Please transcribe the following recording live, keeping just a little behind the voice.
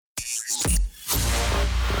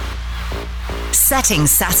setting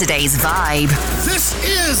Saturday's vibe. This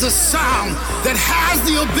is a sound that has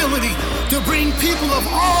the ability to bring people of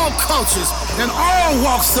all cultures and all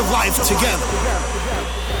walks of life together.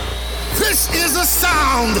 This is a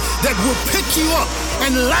sound that will pick you up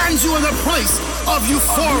and land you in a place of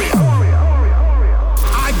euphoria.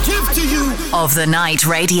 I give to you Of the Night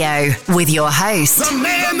Radio with your host, the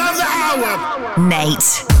man of the hour,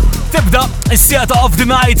 Nate. Tibda s-sijata of the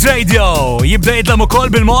Night Radio. Jibda jidlam ukoll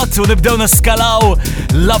bil-mod u nibdew naskalaw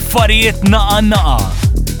l-affarijiet naqa.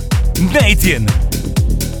 Nejtjen.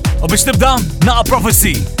 U biex tibda naqa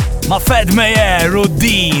Prophecy ma' Fed Meyer u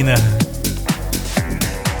Dean.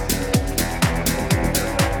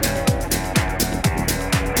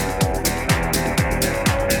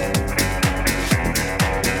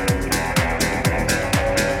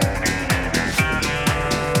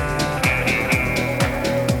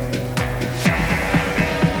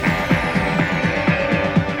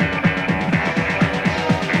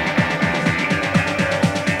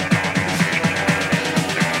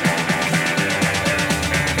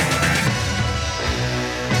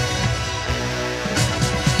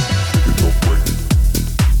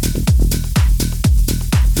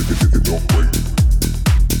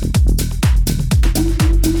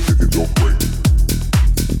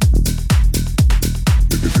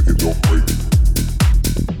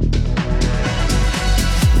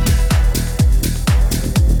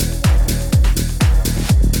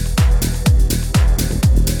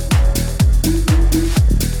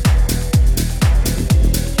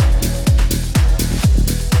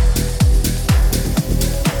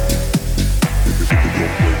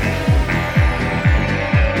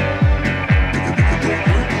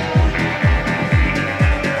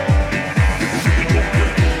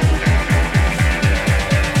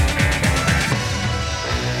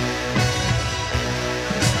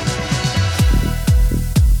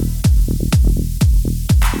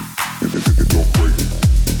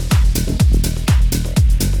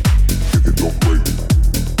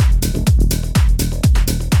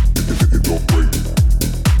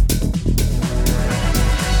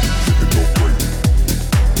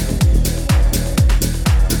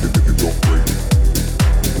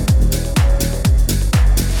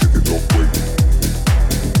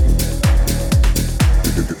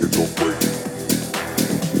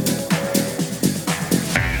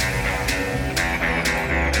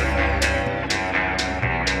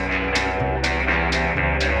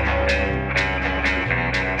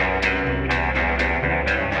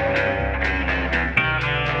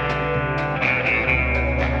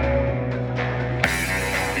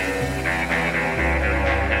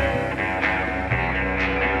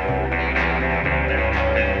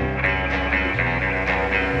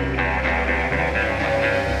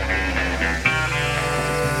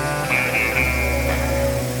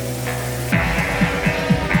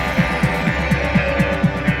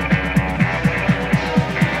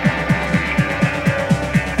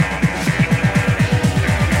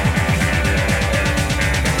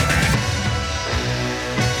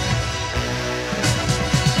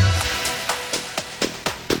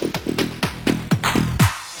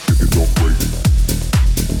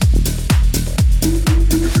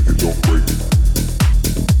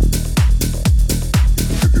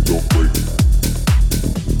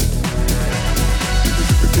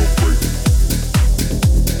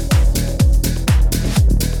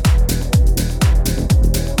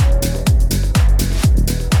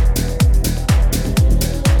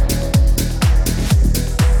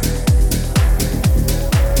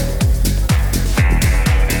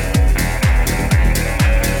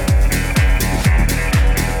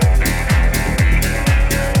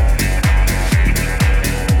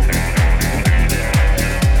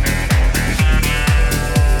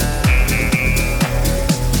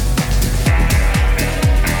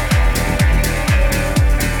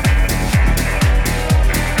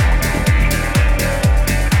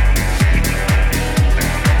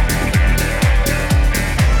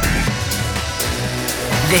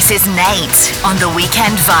 This is Nate on the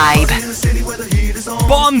Weekend Vibe.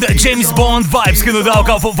 Bond, James Bond vibes kienu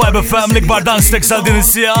dawka fuq Vibe FM l-ikbar danstek sal din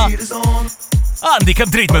is-sija. Għandi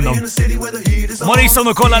kemm trid minnhom. Morrison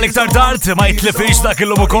ukoll għal-iktar tard ma jitlifix dak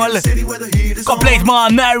illum ukoll. Komplejt ma'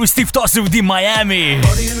 Nar u Steve Tossi u di Miami.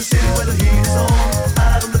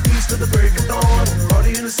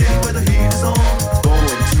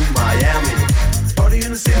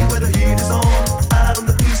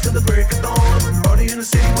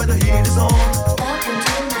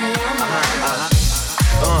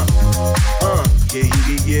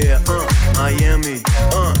 Miami,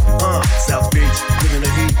 South Beach, living the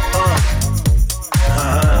heat,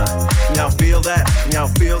 y'all feel that, y'all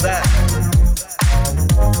feel that,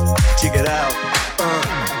 Check it out.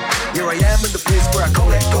 Here I am in the place where I call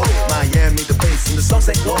it go. Miami, the place, and the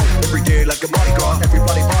sunset glow. Every day like a Mardi Gras.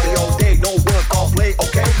 Everybody party all day, no work, all play,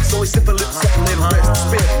 okay? So it's simple, little something, little rest to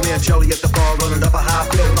spit. Me and Charlie at the bar running up a high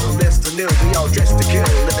flow. Nothing less than new, we all dressed to kill.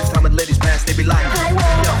 Every time the ladies pass, they be like,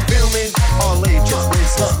 yo, filming, all ages,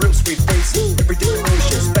 races, real sweet faces. Every different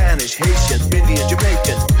nation, Spanish, Haitian, Indian,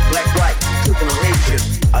 Jamaican, black, white, triple or Asian.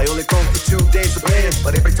 I only come for 2 days of playing,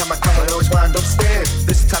 but every time I come, I always wind up staying.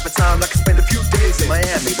 This type of time, I can spend a few days in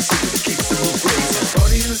Miami, the city that keeps the mood blazing.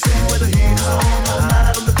 Party in the city where the heat is on, all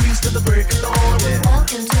night on the beach till the break of dawn. Yeah.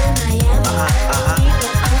 Welcome to Miami.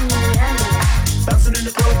 Bouncing in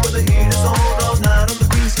the club where the heat is on, all night on the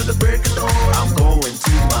beach till the break of dawn. I'm going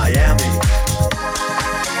to Miami.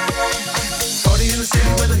 Party in the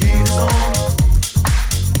city where the heat is on.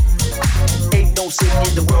 Ain't no city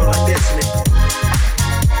in the world like this, nigga.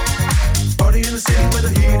 Party in the city where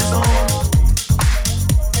the heat is on.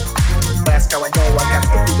 Last how I know I got to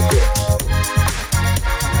do the hit.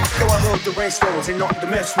 Though I heard the rainstorms ain't nothing to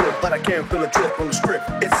mess with, but I can't feel a drip on the strip.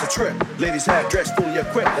 It's a trip. Ladies have dressed fully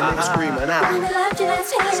equipped and they screaming out.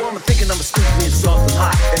 So I'm thinking I'm a street need something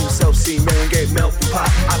hot. In the South Sea, Marangate, melting pot.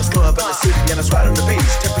 I was club in the city and I was right on the beach.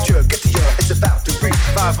 Temperature get to you, it's about to reach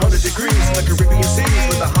 500 degrees in the Caribbean seas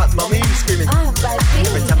with a hot mummy screaming.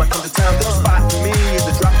 Every time I come to town, there's a spot for me.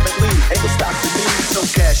 The drop and leave, ain't no stop for me. No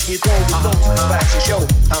cash, you throw me low to the fashion show.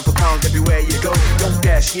 I'm for pound everywhere you go. No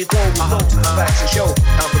cash, you throw me low to the fashion show.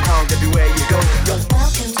 I'm for pound everywhere you go. Yo.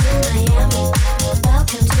 Welcome to Miami.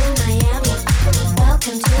 Welcome to Miami.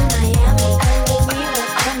 Welcome to Miami. And we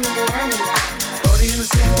live in Miami. Party in the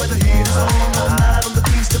city where the heat is on. All night on the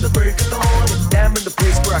beach till the break of dawn. Damn in the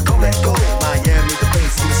place where I call that go. Miami, the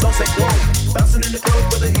place in the sunset glow. Bouncing in the club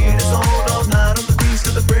where the heat is on. All night on the beach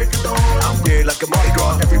till the break of dawn. I'm there like a Mardi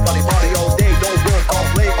Gras. Everybody party all day, don't work, all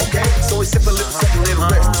play, okay? So it's simple, little something, little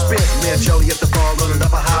rest to spit. Me and Charlie at the bar running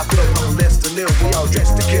up a high flow. Nothing less than new, we all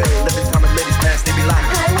dressed to kill. Every time the ladies pass, they be like,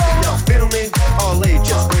 yo, filming, all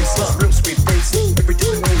ages, races, real sweet faces. Every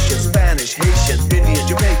different nation, Spanish, Haitian, Indian,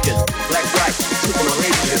 Jamaican, black, white, triple or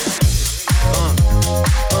Asian.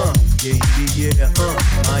 Yeah,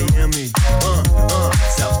 Miami,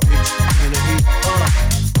 South Beach, in the heat,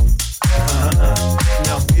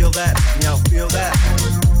 Y'all feel that, y'all feel that.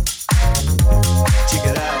 Check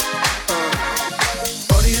it out.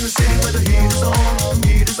 Party in the city where the heat is on,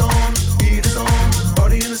 heat is on, heat is on.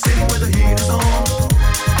 Party in the city where the heat is on.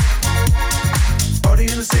 Party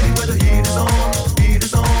in the city where the heat is on, heat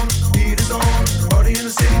is on, heat is on. Party in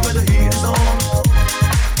the city where the heat is on.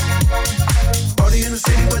 Party in the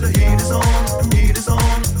city where the heat is on, heat is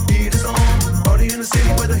on, heat is on. Party in the city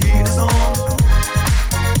where the heat is on.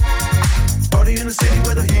 Party in the city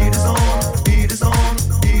where the heat is on, heat is on,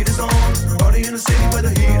 heat is on. Party in the city where the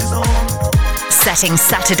heat is on. Setting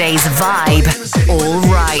Saturday's vibe. All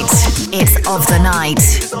right. It's of the night.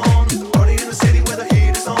 Party in the city where the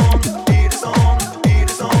heat is on, heat is on, heat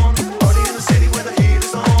is on. Party in the city where the heat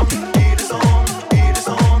is on, heat is on, heat is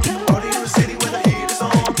on. Party in the city where the heat is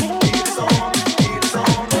on, heat is on, heat is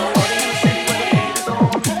on. Party in the city where the heat is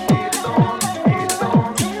on, heat is on, heat is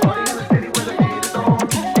on. Party in the city where the heat is on,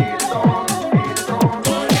 heat is on, heat is on.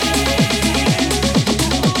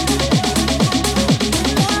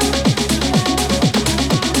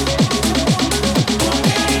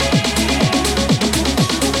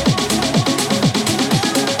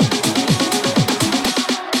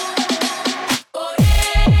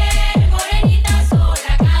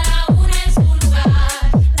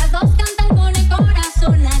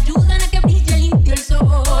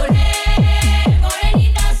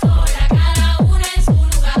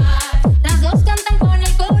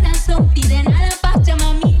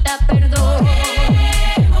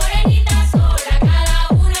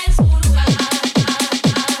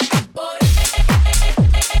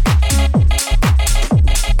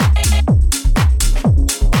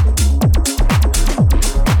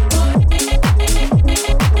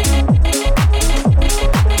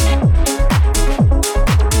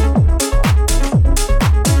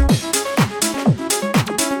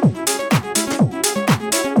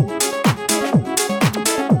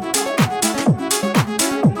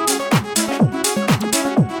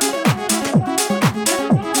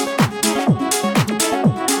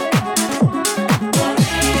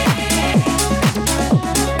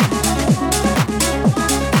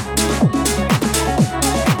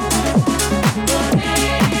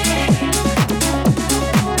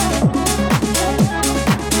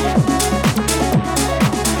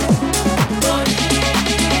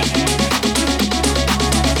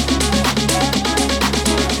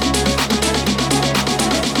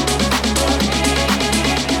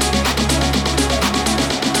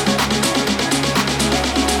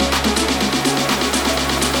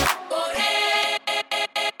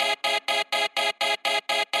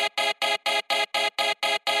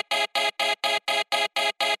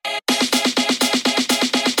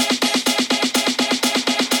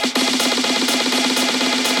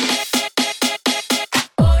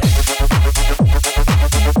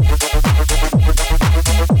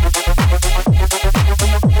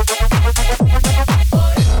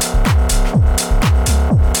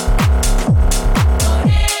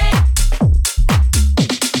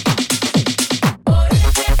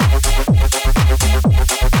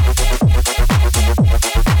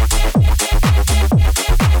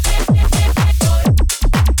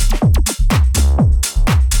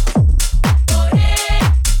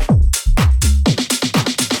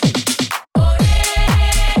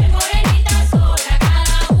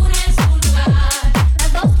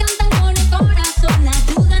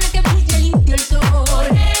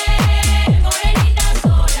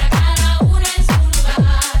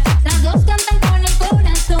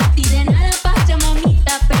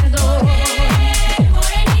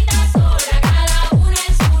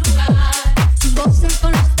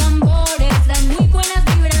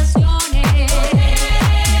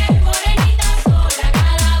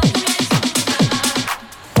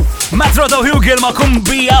 Jugel ma'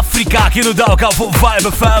 Kumbi Afrika kienu dawka fuq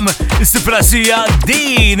Vibe FM, is-sifrasija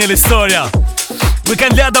din l-istorja.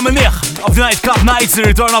 Weekend li għadda minniħ, of the Night Club Nights,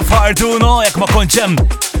 Return of Fartuno, jek ma konċem,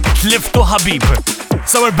 tliftu ħabib.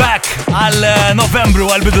 So we're back għal Novembru,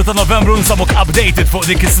 għal bidu ta' Novembru, nsabuk updated fuq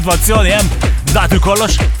dik is-situazzjoni, datu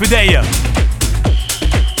kollox fidejja.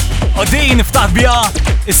 U din ftaħt bija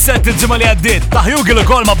is-set il-ġimma li għaddit. Taħjugil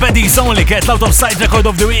ukoll ma' Baddies Only kiet l-Out of Sight Record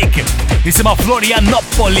of the Week. Jisima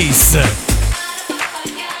Florianopolis.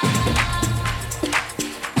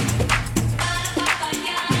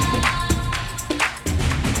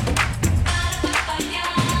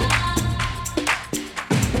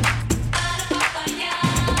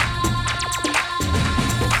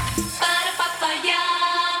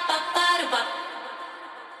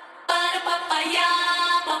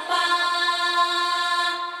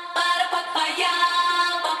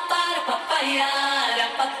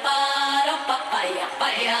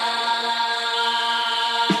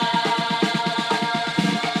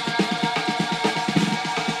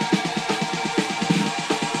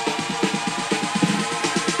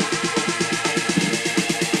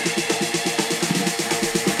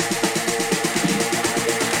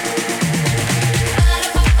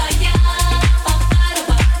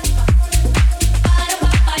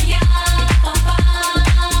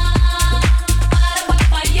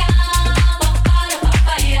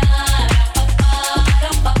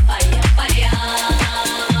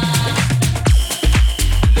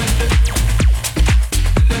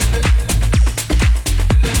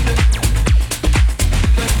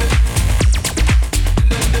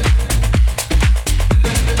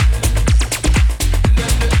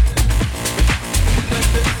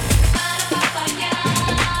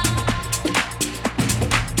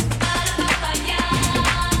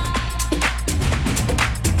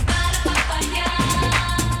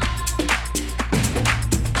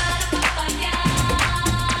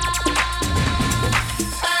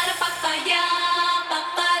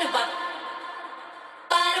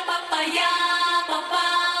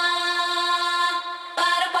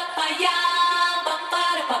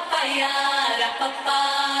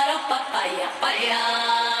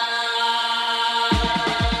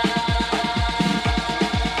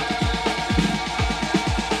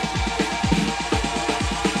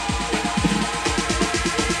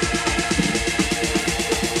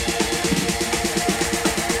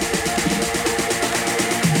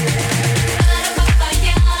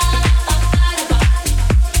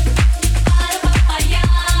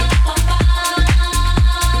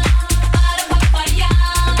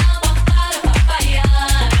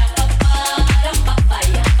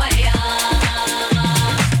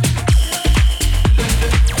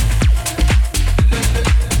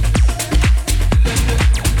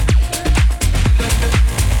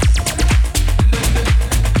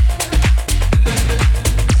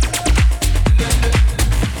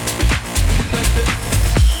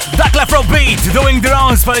 Doing the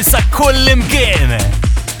rounds for issa kull imkien.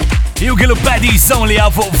 Jugilu Baddies Only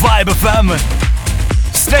għaw fuq Vibe FM.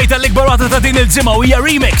 Straight għall-ikbar wata ta' din il-ġimma u hija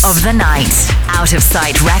remix of the night, Out of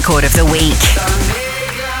Sight Record of the Week.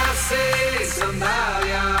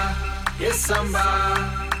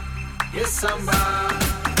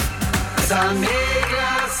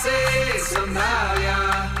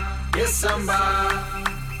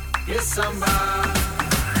 Get somebody.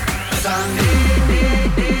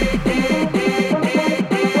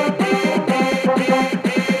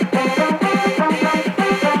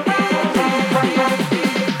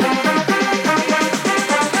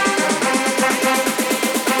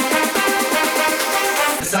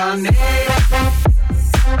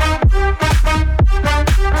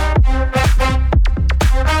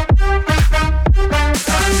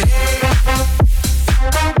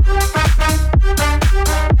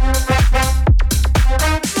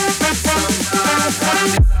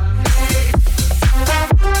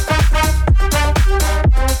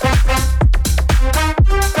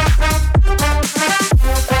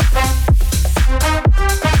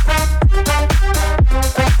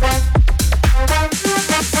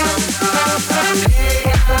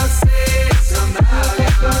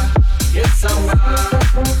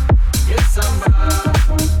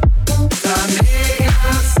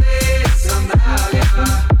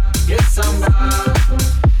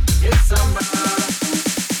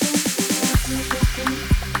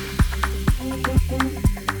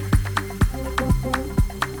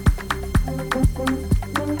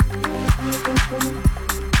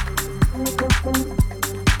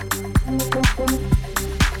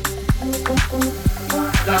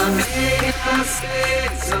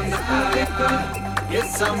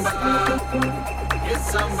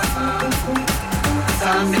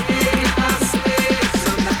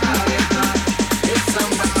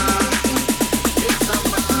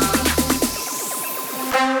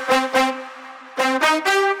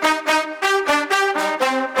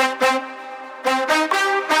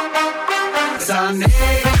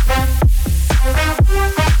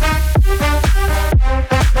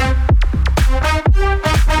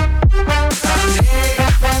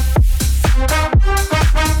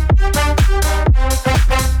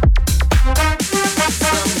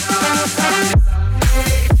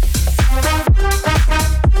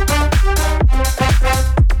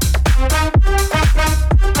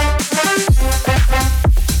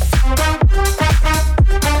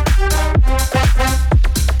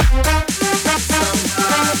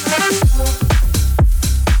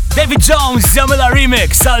 David Jones jamela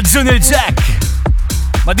remix għal Junior Jack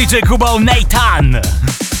ma DJ Kuba u Nathan.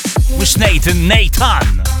 Mux Nathan.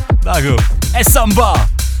 Dagu, Samba.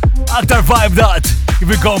 Aktar vibe dat,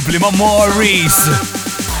 kif ikompli ma' Maurice.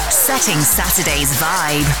 Setting Saturday's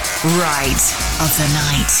vibe right of the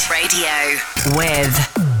night. Radio with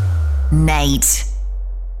Nate.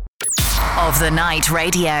 Of the Night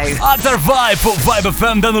Radio. Aktar vibe fuq Vibe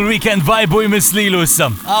FM dan il-weekend vibe u jmislilu issa.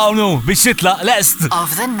 Għawnu, biex jitlaq lest.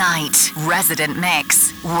 Of the Night Resident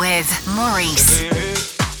Mix with Maurice.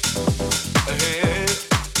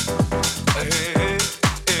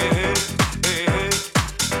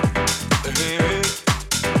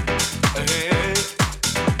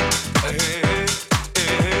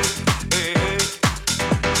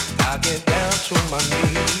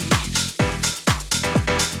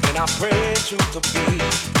 I pray to the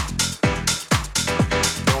beat.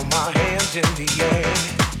 Throw my hands in the air,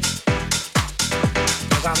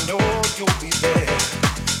 'cause I know you'll be there.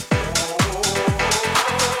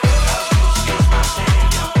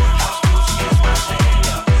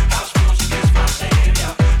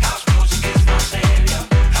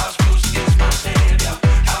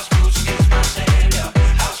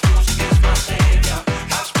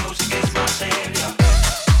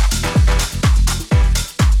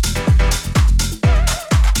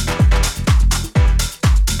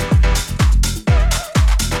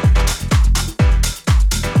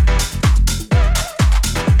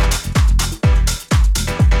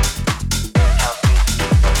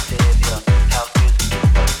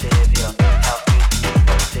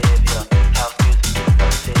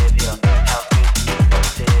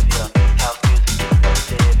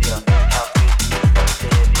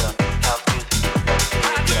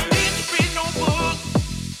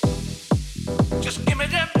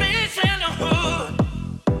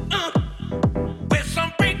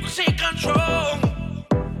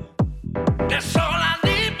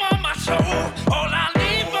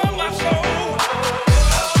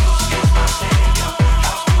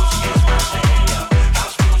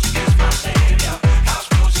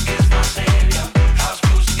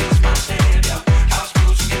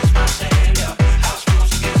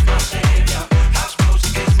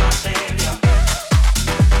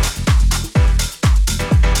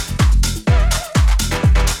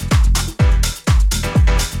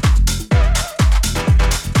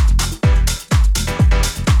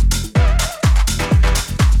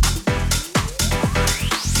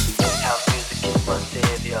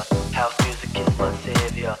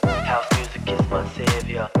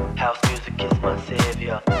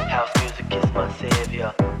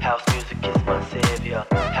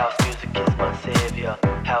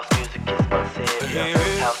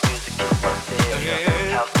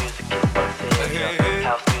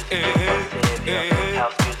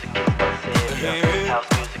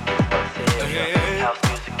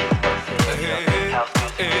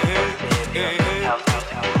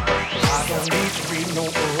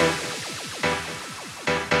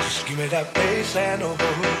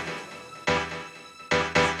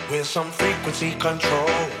 Some frequency control.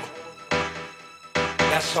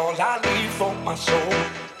 That's all I need for my soul.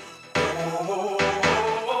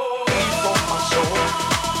 Need for my soul.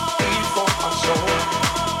 Need for my soul.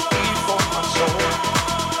 Need for my soul.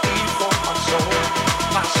 Need for my soul.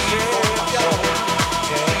 My Savior.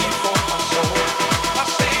 Need for my soul. My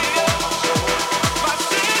Savior. My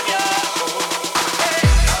Savior.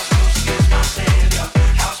 House music is my Savior.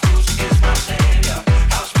 House music is my Savior.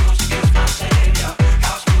 House music is my Savior.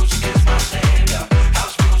 House music is my Savior.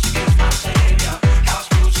 House music is my Savior. House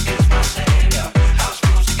music is my Savior.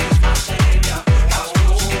 House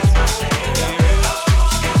music is my Savior. House music is my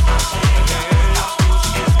Savior. House music is my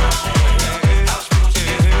Savior. House music is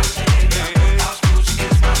my Savior. House music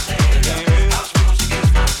is my Savior.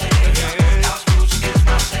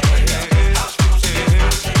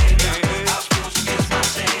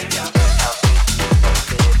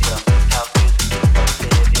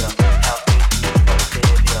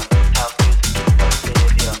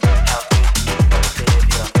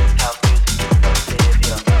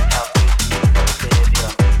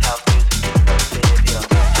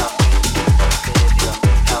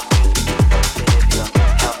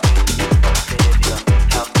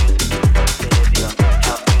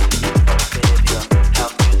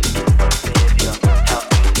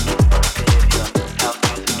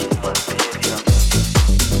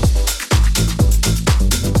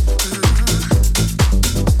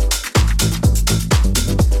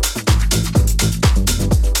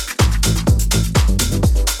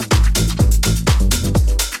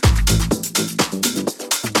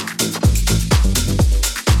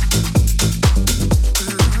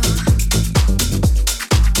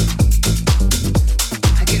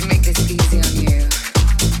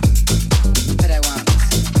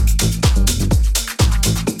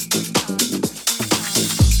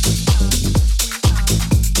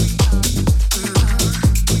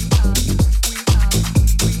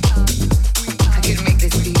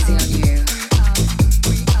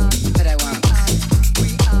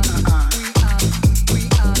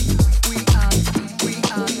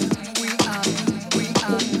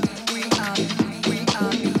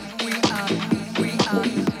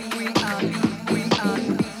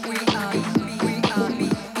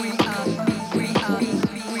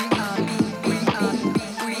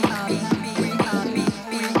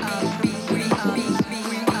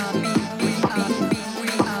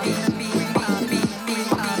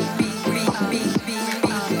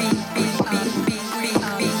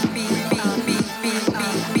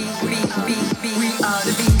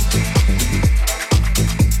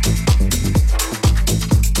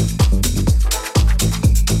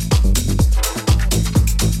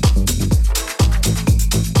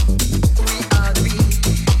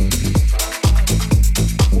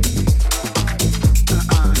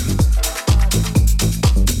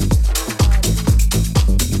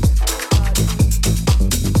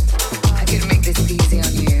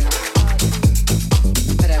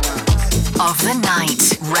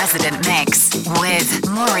 Resident Mix with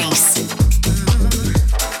Maurice.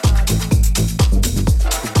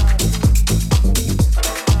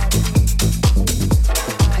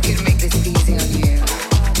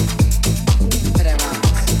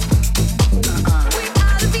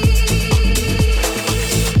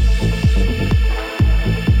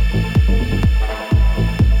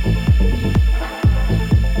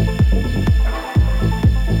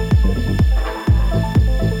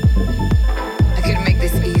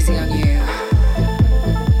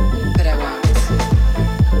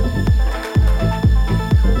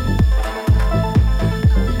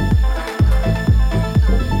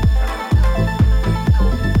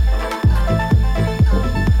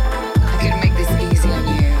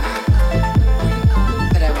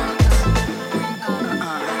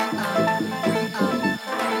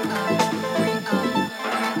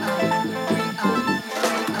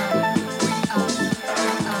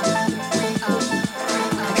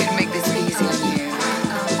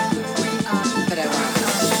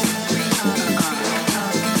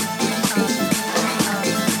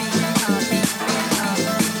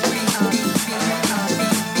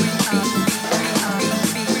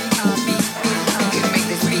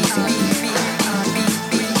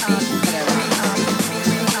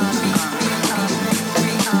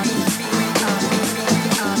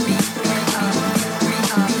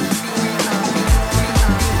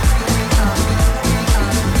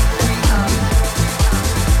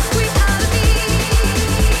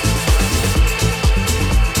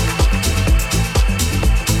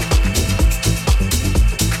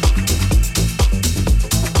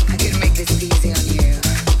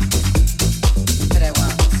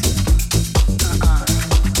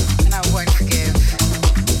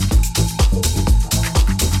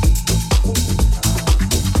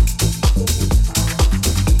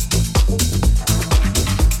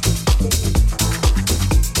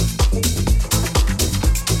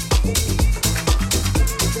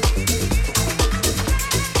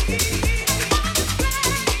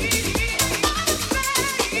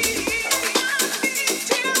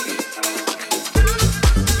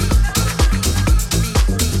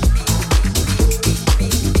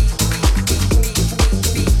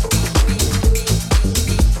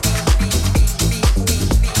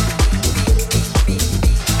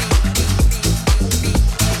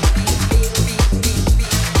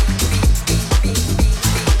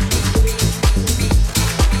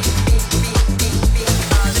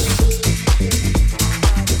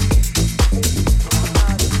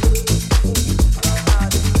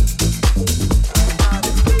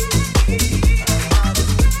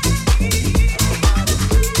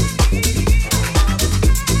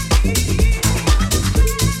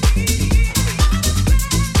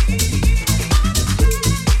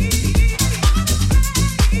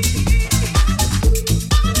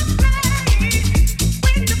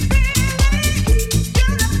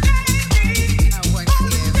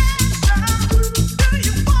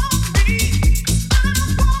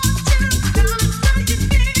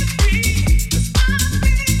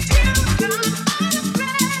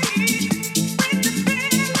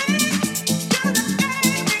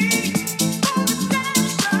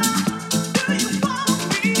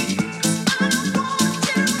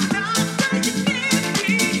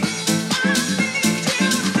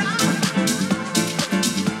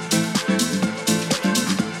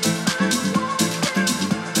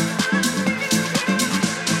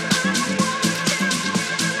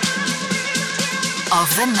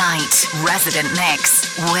 Of the night, Resident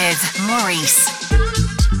Mix with Maurice.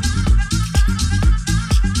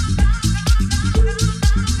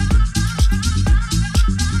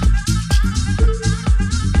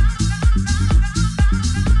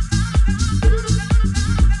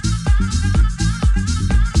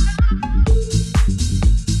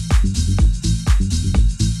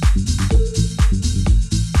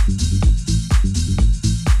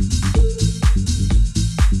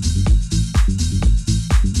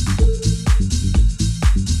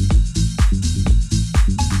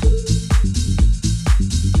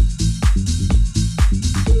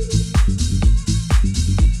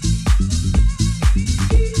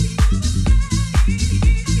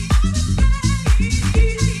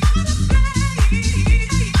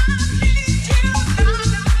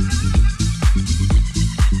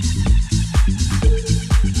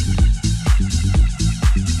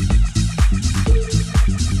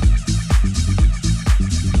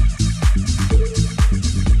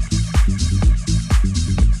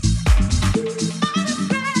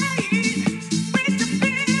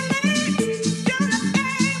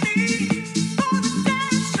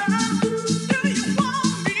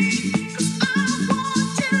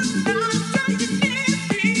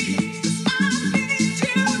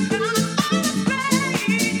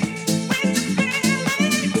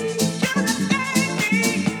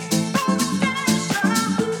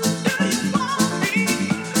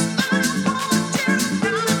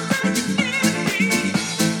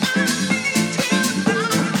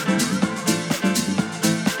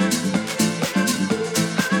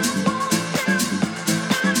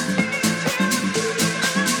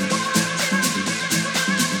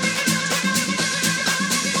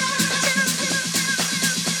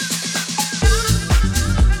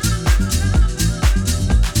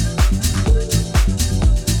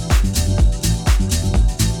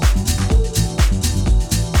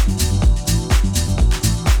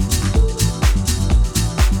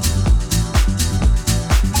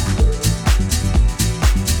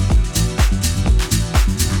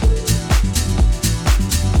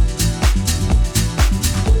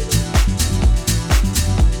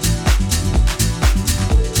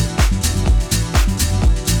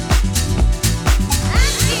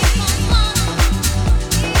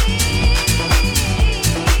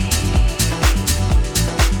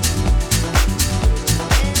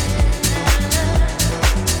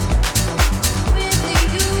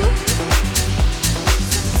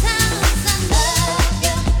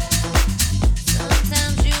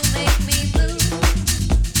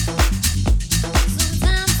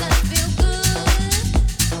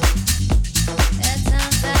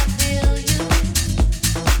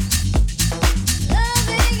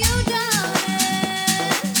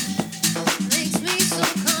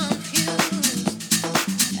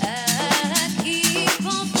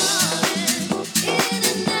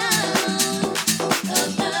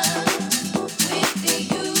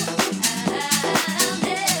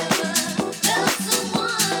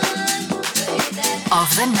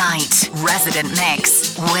 of the night resident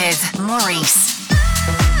mix with Maurice.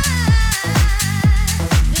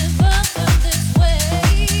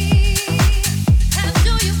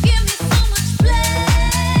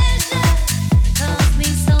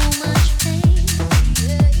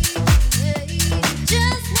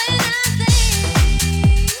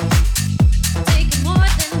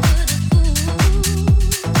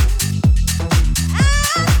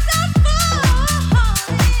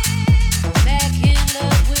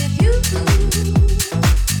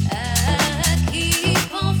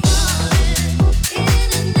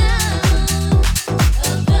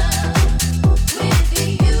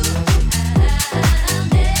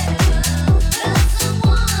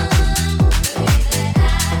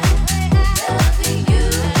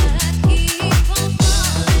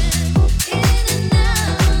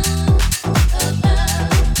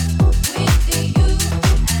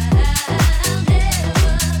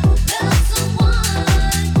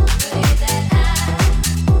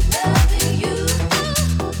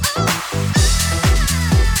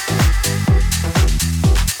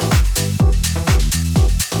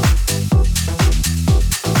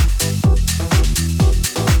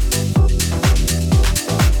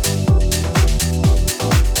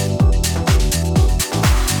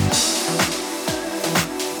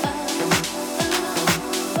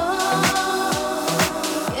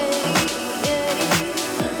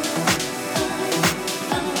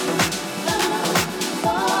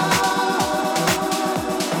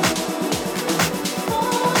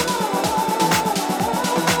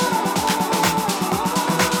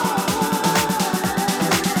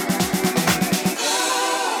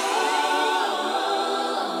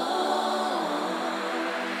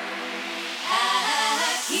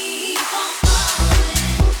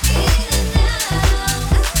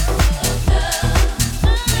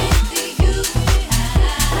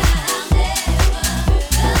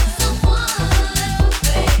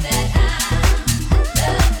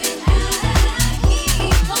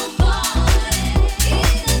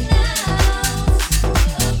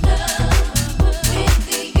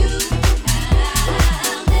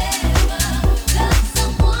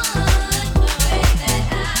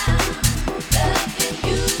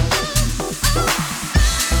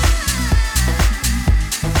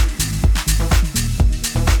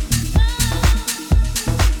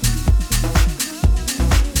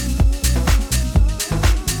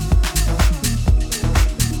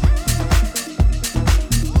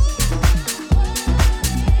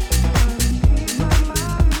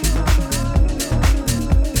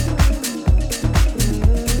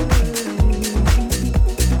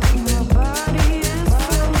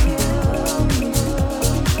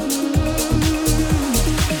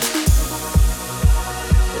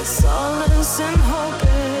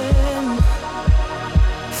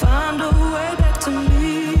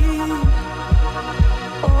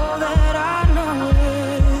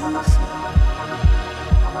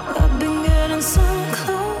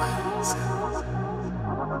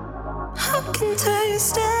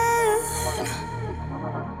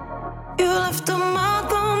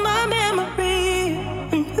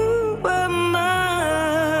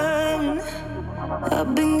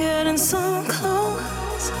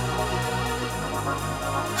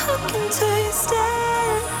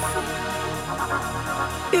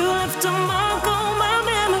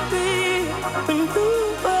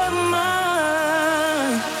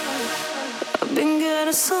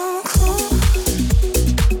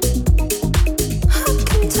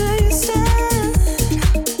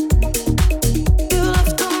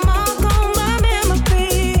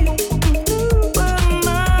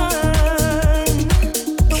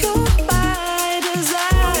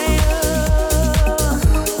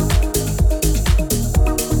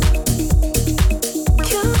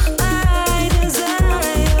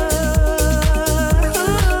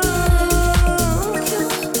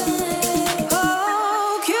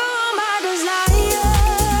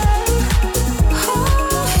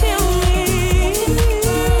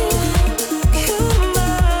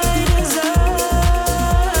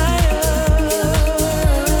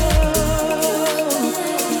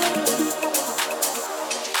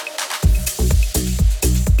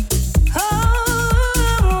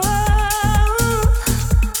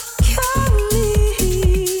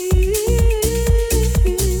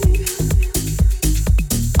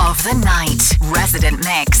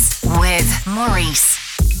 Maurice.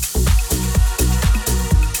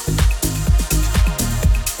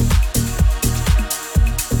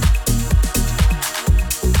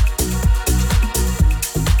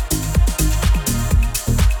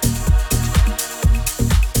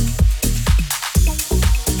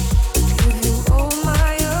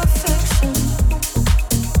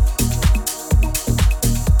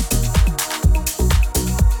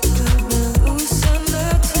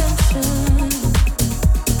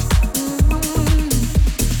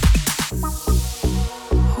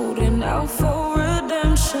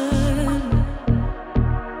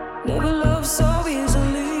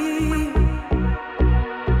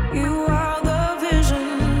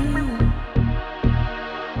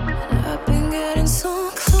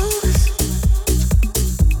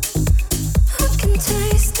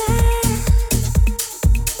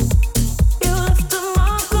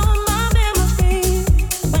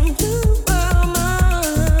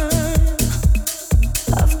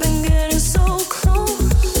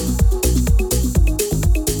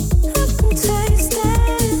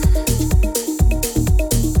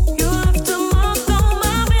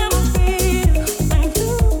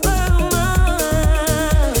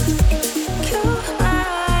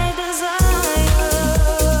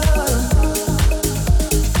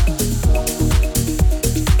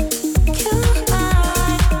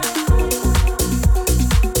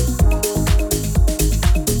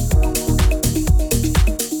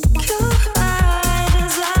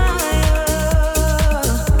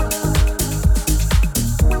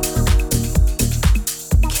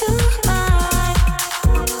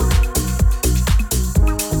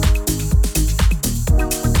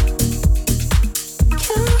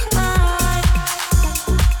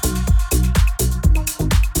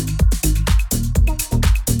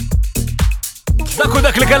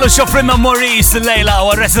 dak li kellu xofrinna Maurice lejla u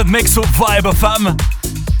Arrested Mix u Vibe FM.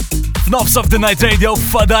 F'Nofs of the Night Radio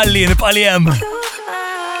fadalli nibqali hemm.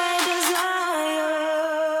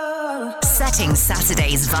 Setting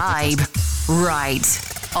Saturday's vibe right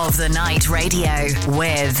of the Night Radio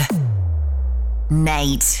with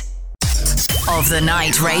Nate. Of the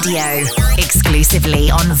Night Radio,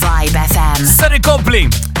 exclusively on Vibe FM. Sari kompli,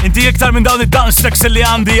 inti iktar minn dawn id-dance tracks li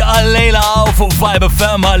għandi għal-lejla u fuq Vibe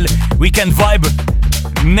FM għal-Weekend Vibe.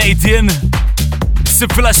 Nathan,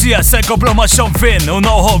 sib-filaxija se komplu ma' Sean Finn u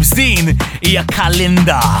No Hopes din hija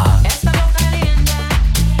Kalinda.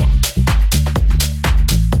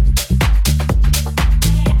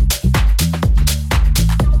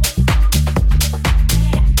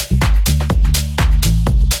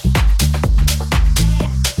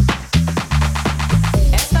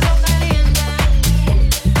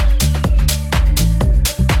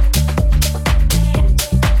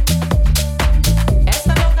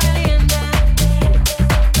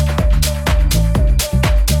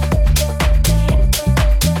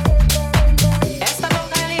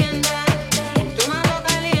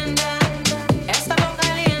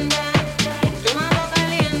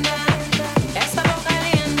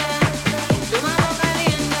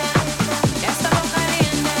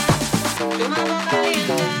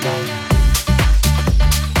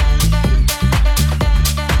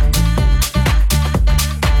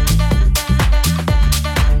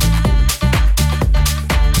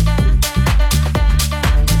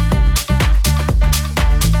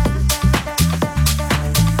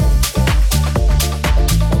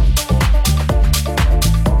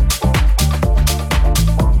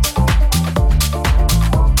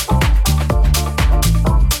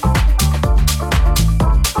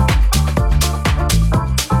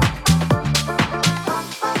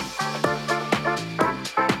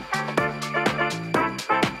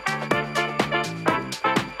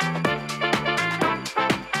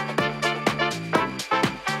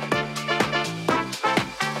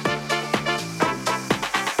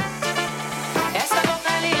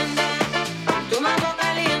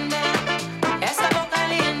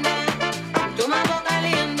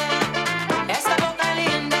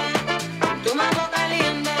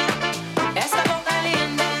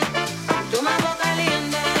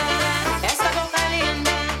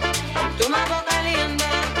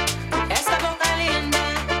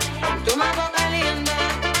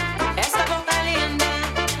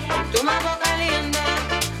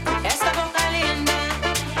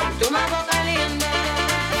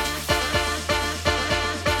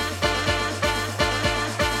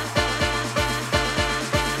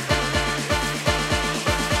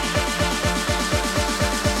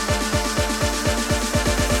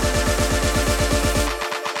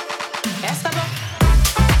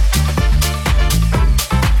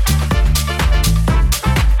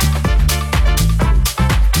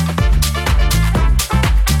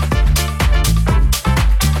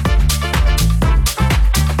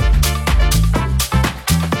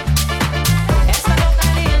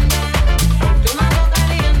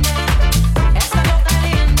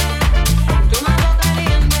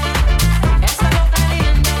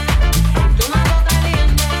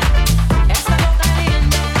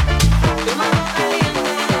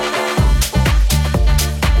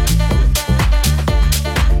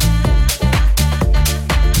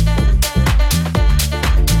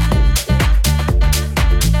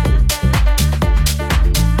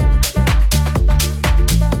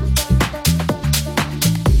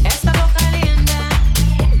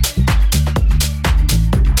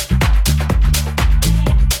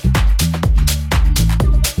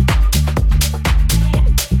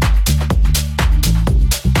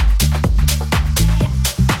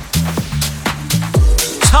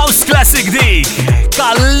 Classic dik,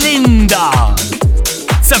 Kalinda.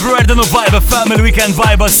 February dan u Vibe FM, il-weekend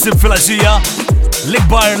Vibe s-sib fil-axija.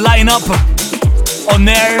 L-ikbar line-up on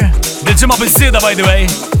air. Dil-ġimma bizzida, by the way.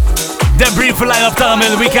 Debri fil-line-up tana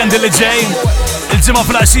mill-weekend li ġej. Il-ġimma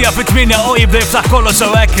fil-axija fit-8 u jibda jiftaħ kollox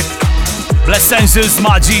hawnhekk. Bl-Essentials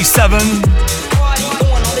ma' G7.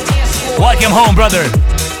 Welcome home, brother.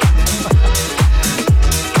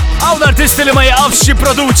 Għawn artisti li ma jaqafx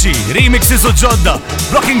jiproduċi, remixes u ġodda,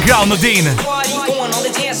 Rocking Crown u din.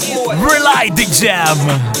 Relight the jam.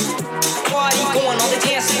 Party going on the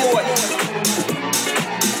dance floor.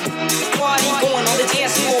 Party going on the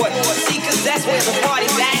dance floor. See, cause that's where the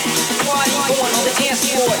party's at. Party going on the dance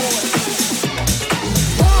floor.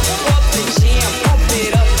 Pump up the jam, pump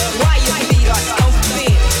it up. While your feet are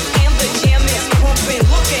thumping. And the jam is pumping.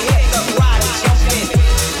 Look ahead, the rider jumping.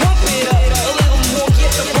 Pump it up a little more.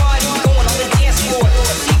 Get the party going on the dance floor.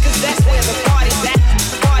 See, cause that's where the party's at.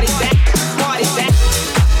 Party's at. Party's at.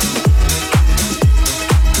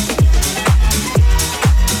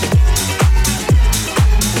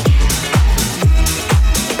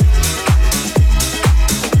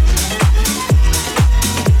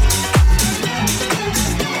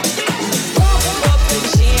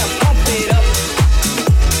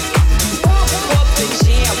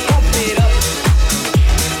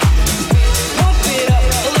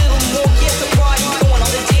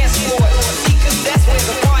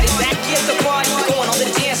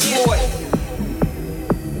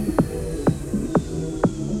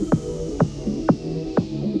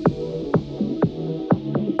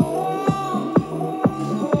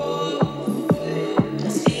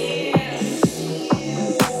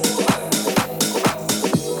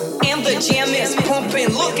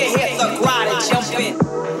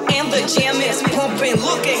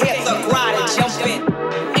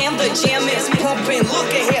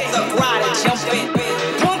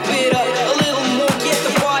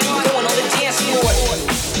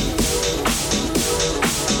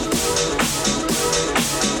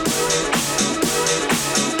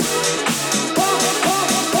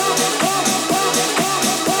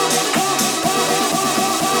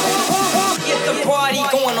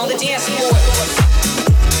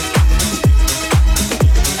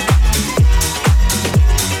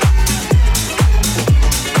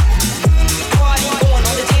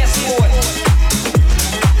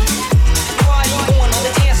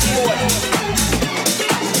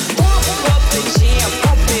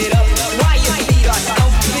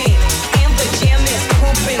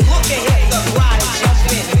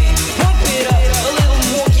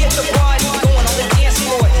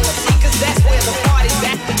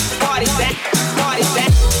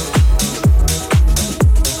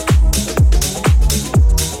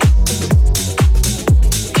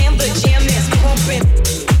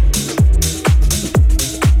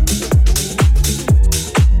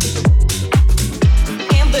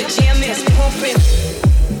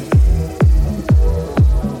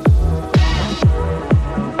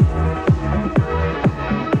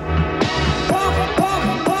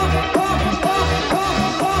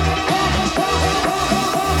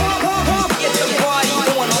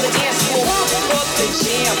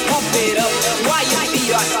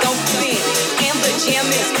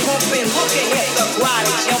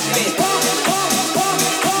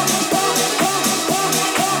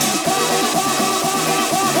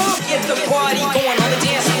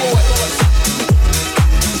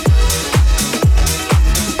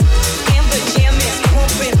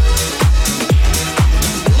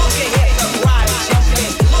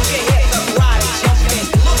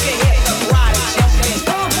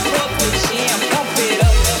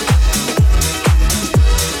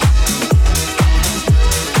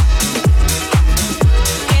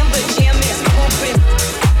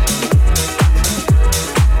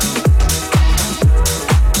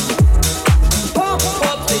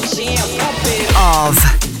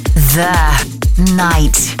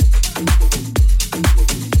 Night.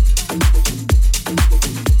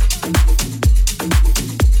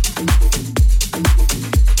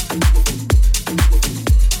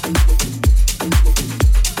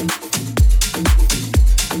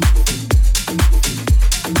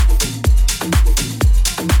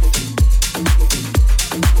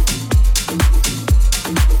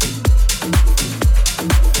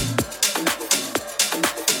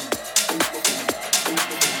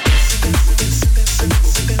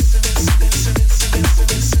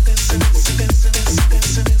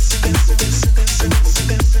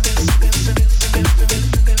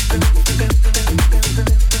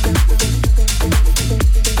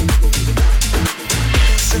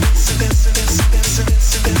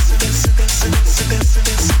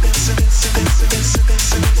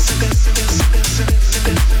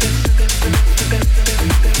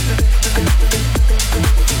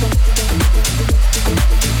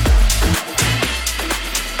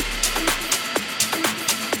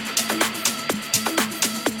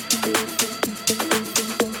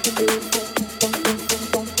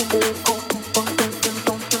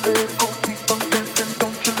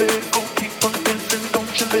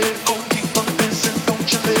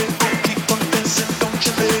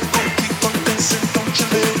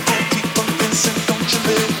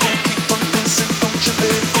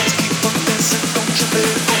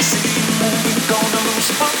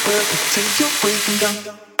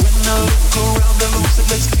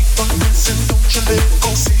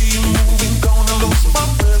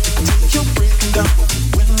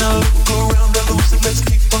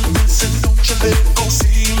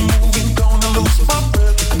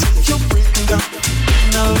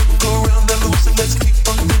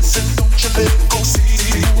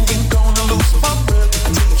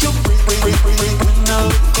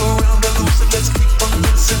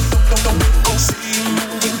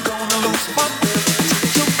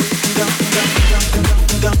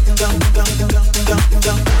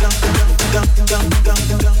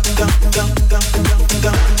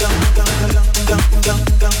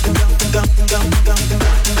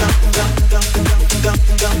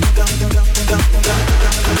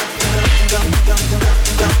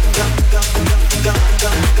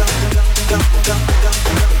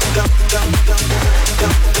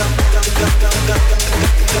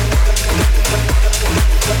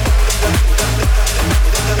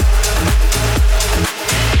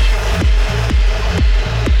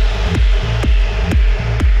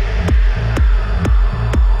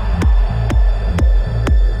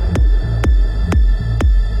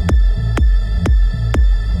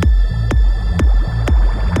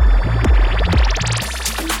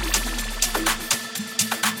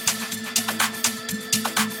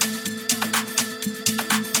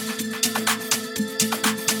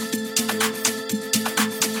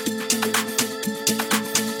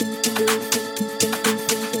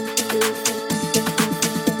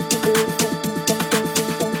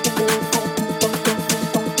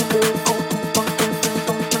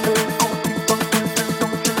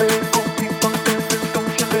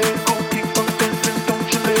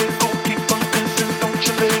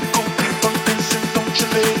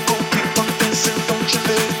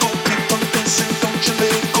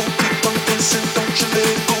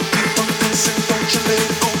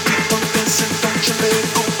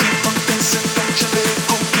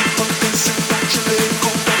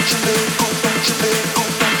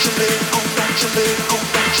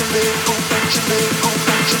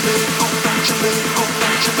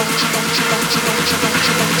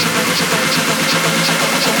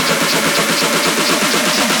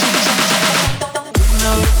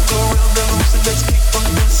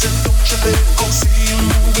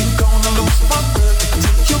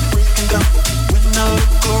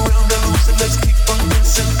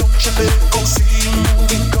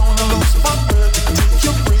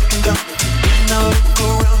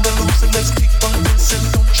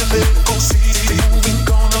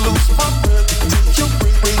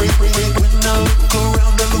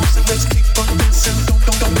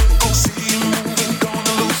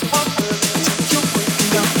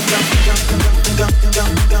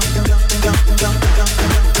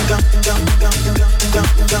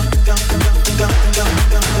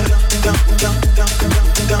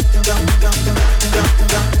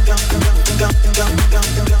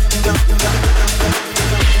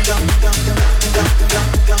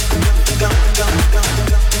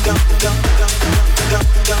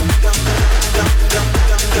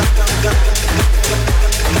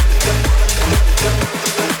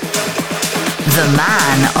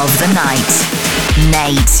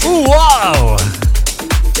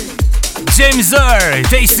 James Earl,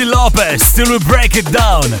 Tasty Lopez, till we break it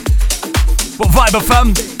down. Vibe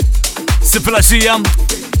FM, siflaxija,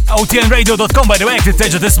 outnradio.com, by the way,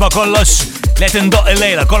 titteġa tisma kollox, let indoq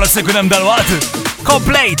il-lejla, kollox se kunem dal-waqt.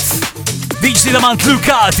 Complete, diġ li mant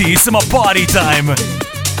Lucati, jisima Party Time.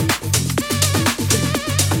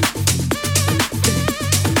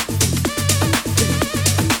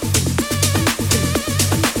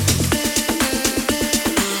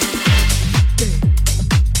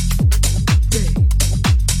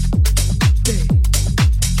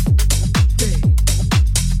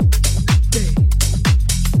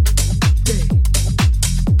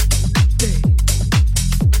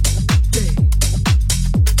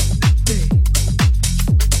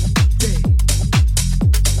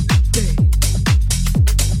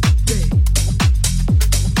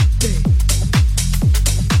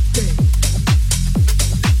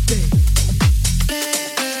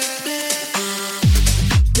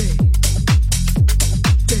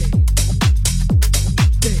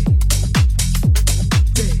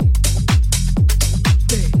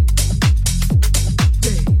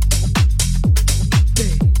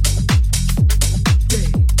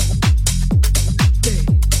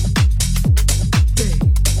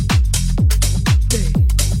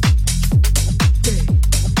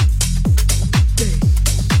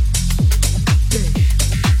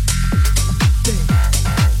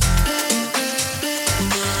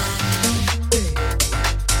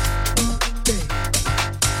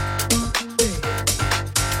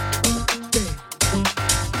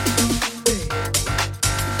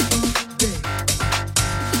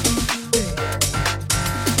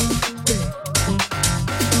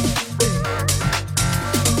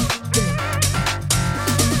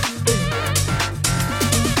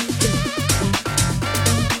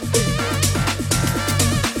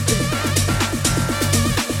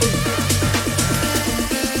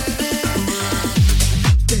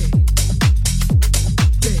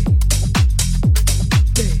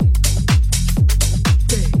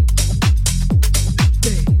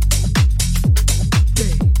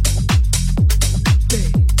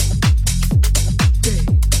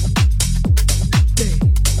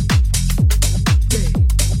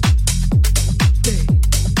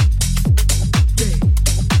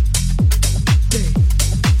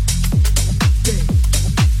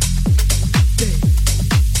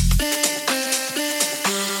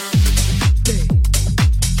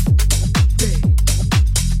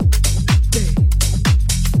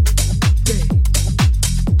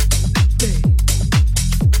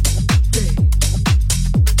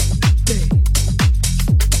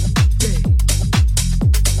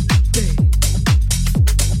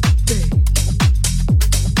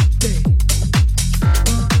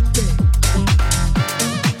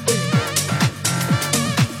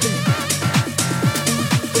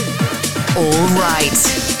 Right.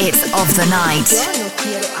 It's of the night. Yo no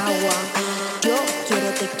quiero agua, yo quiero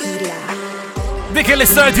tequila. Dik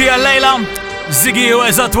l-istarti għal-lejla, Ziggy u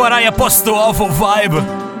eżat warajja postu għaw fuq Vibe.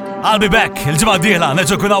 I'll be back, il-ġimgħa d-dieħla,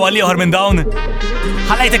 neġu kun għaw għal-ieħor minn dawn.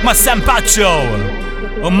 Ħalajtek ma' Sampacho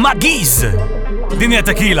u Magiz. Dinja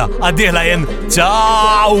tequila, għad-dieħla jen.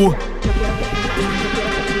 Ciao!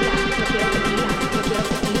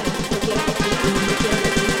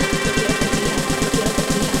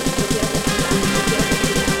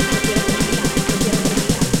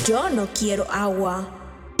 Yo no quiero agua,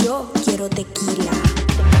 yo quiero tequila.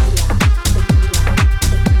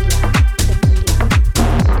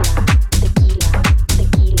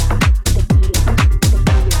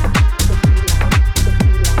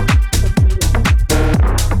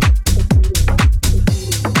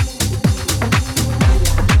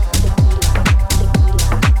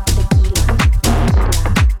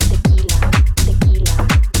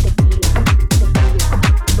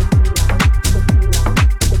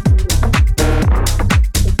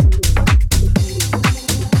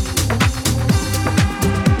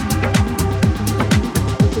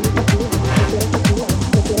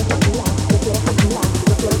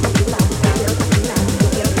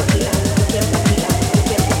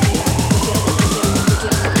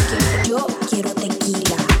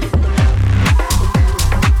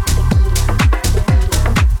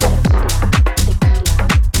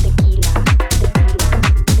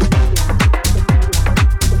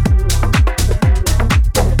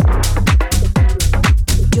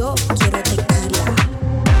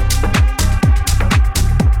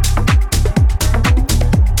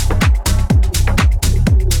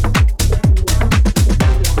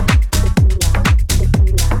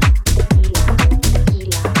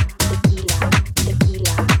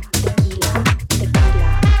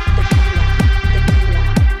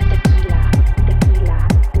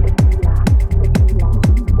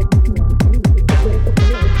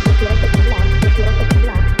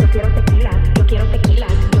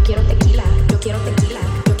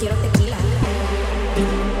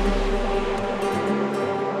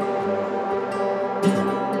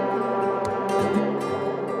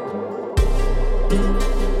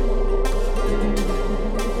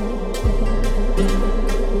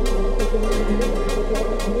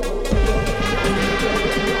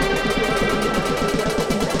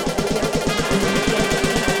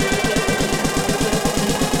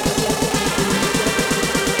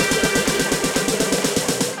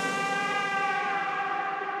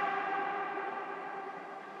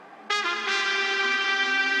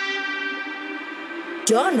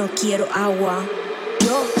 Yo no quiero agua,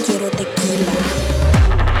 yo quiero tequila.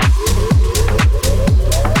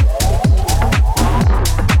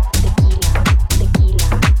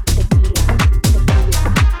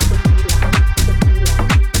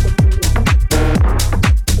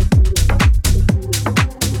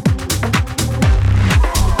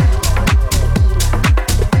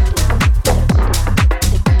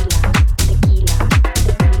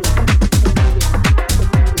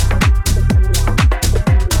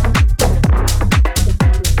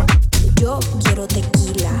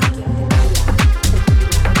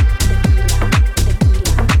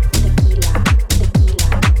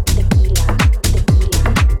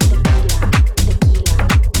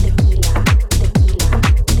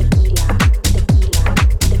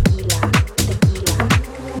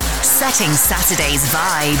 Setting Saturday's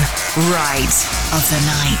vibe right of the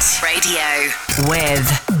night. Radio with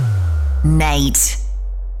Nate.